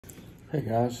Hey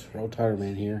guys, Roll Tighter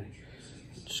Man here.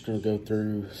 Just gonna go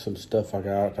through some stuff I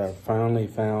got. I finally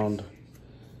found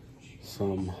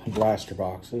some blaster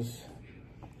boxes.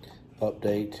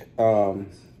 Update.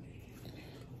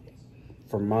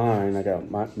 For mine, I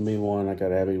got me one, I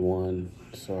got Abby one.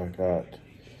 So I got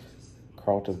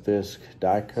Carlton Fisk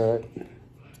die cut,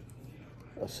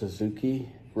 a Suzuki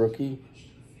rookie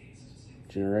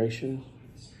generation,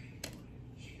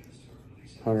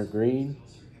 Hunter Green,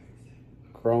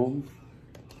 chrome,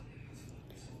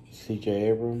 CJ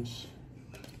Abrams,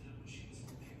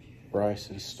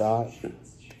 Bryson Stott,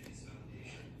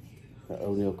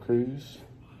 O'Neal Cruz,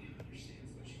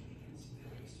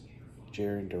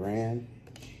 Jarren Duran,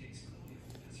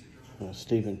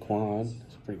 Stephen Kwan,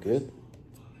 that's pretty good,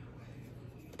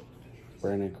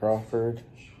 Brandon Crawford,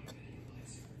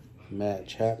 Matt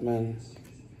Chapman,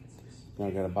 and I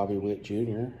got a Bobby Witt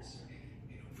Jr.,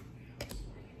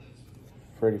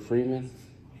 Freddie Freeman,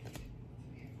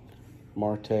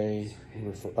 Marte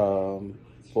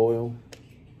Boyle.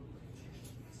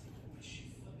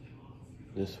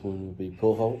 This one will be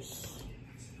Pujols.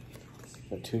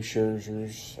 Got two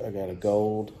Scherzers. I got a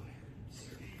gold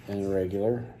and a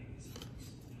regular.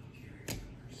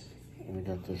 And we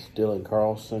got this Dylan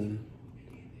Carlson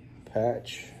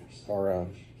patch, or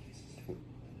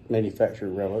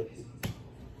manufactured relic.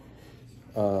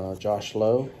 Josh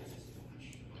Lowe.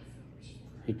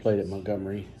 He played at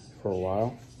Montgomery for a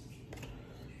while.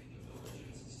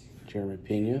 Jeremy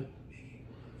Pena,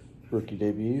 rookie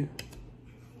debut.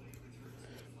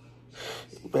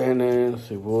 Bannon,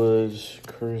 Woods,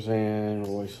 Curzan,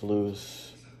 Royce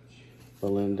Lewis,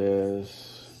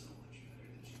 Melendez,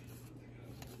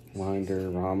 Winder,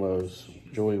 Ramos,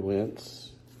 Joey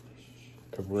Wentz,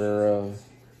 Cabrera,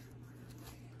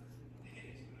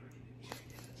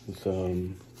 and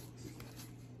some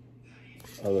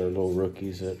other little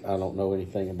rookies that I don't know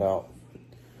anything about.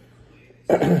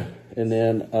 And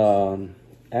then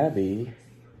Abby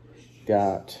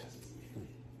got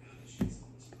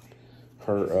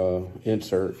her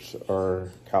inserts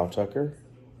are Kyle Tucker.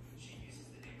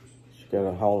 She's got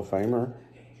a Hall of Famer,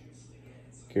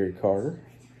 Gary Carter,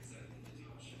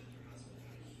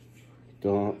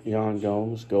 Yan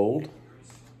Gomes gold,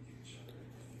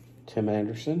 Tim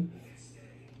Anderson.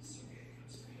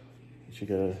 She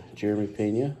got a Jeremy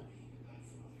Pena,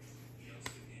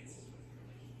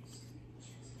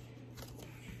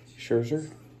 Scherzer,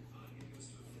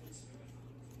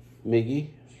 Miggy,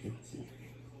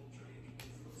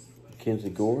 Kenzie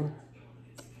Gore,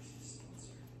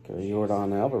 got a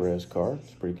Jordan Alvarez card,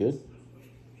 it's pretty good.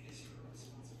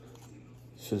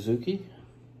 Suzuki,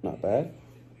 not bad.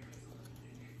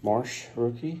 Marsh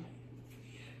rookie,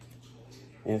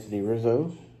 Anthony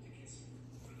Rizzo,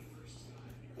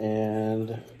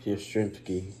 and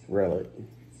Yastrzemski relic.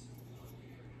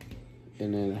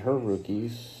 And then her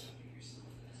rookies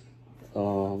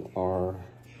are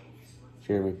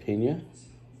Jeremy Pena,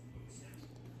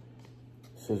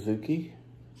 Suzuki,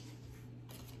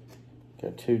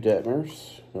 got two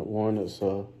Detmers, got one that's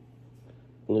blue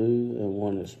and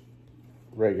one that's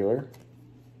regular,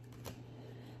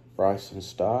 Bryson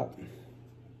Stott,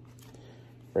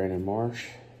 Brandon Marsh,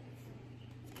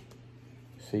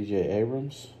 CJ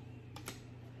Abrams,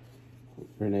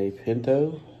 Renee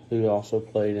Pinto, who also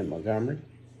played in Montgomery,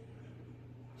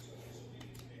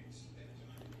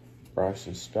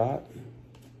 Bryson Stott,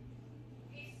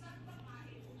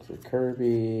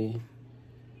 Kirby,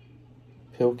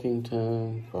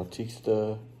 Pilkington,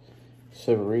 Bautista,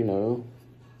 Severino,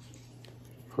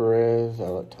 Perez,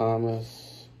 Alec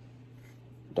Thomas,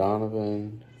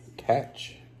 Donovan,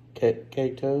 Cato,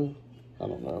 I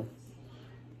don't know,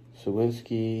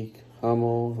 Sawinski,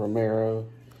 Hummel, Romero,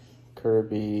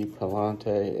 Kirby,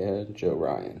 Palante, and Joe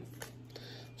Ryan.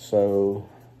 So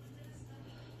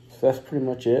that's pretty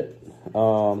much it.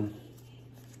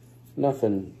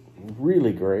 Nothing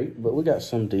really great, but we got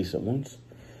some decent ones.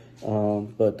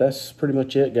 But that's pretty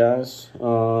much it, guys. I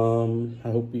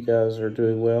hope you guys are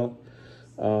doing well.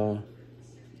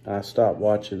 I stopped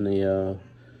watching the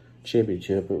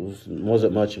championship. It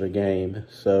wasn't much of a game,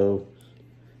 so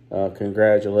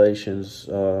congratulations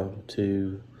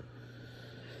to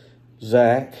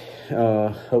Zach.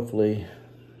 Hopefully,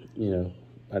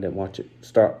 I didn't watch it.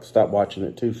 Stop watching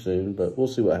it too soon, but we'll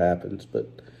see what happens. But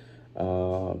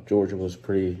Georgia was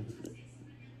pretty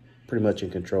much in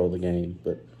control of the game.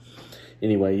 But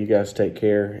anyway, you guys take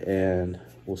care, and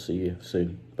we'll see you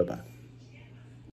soon. Bye-bye.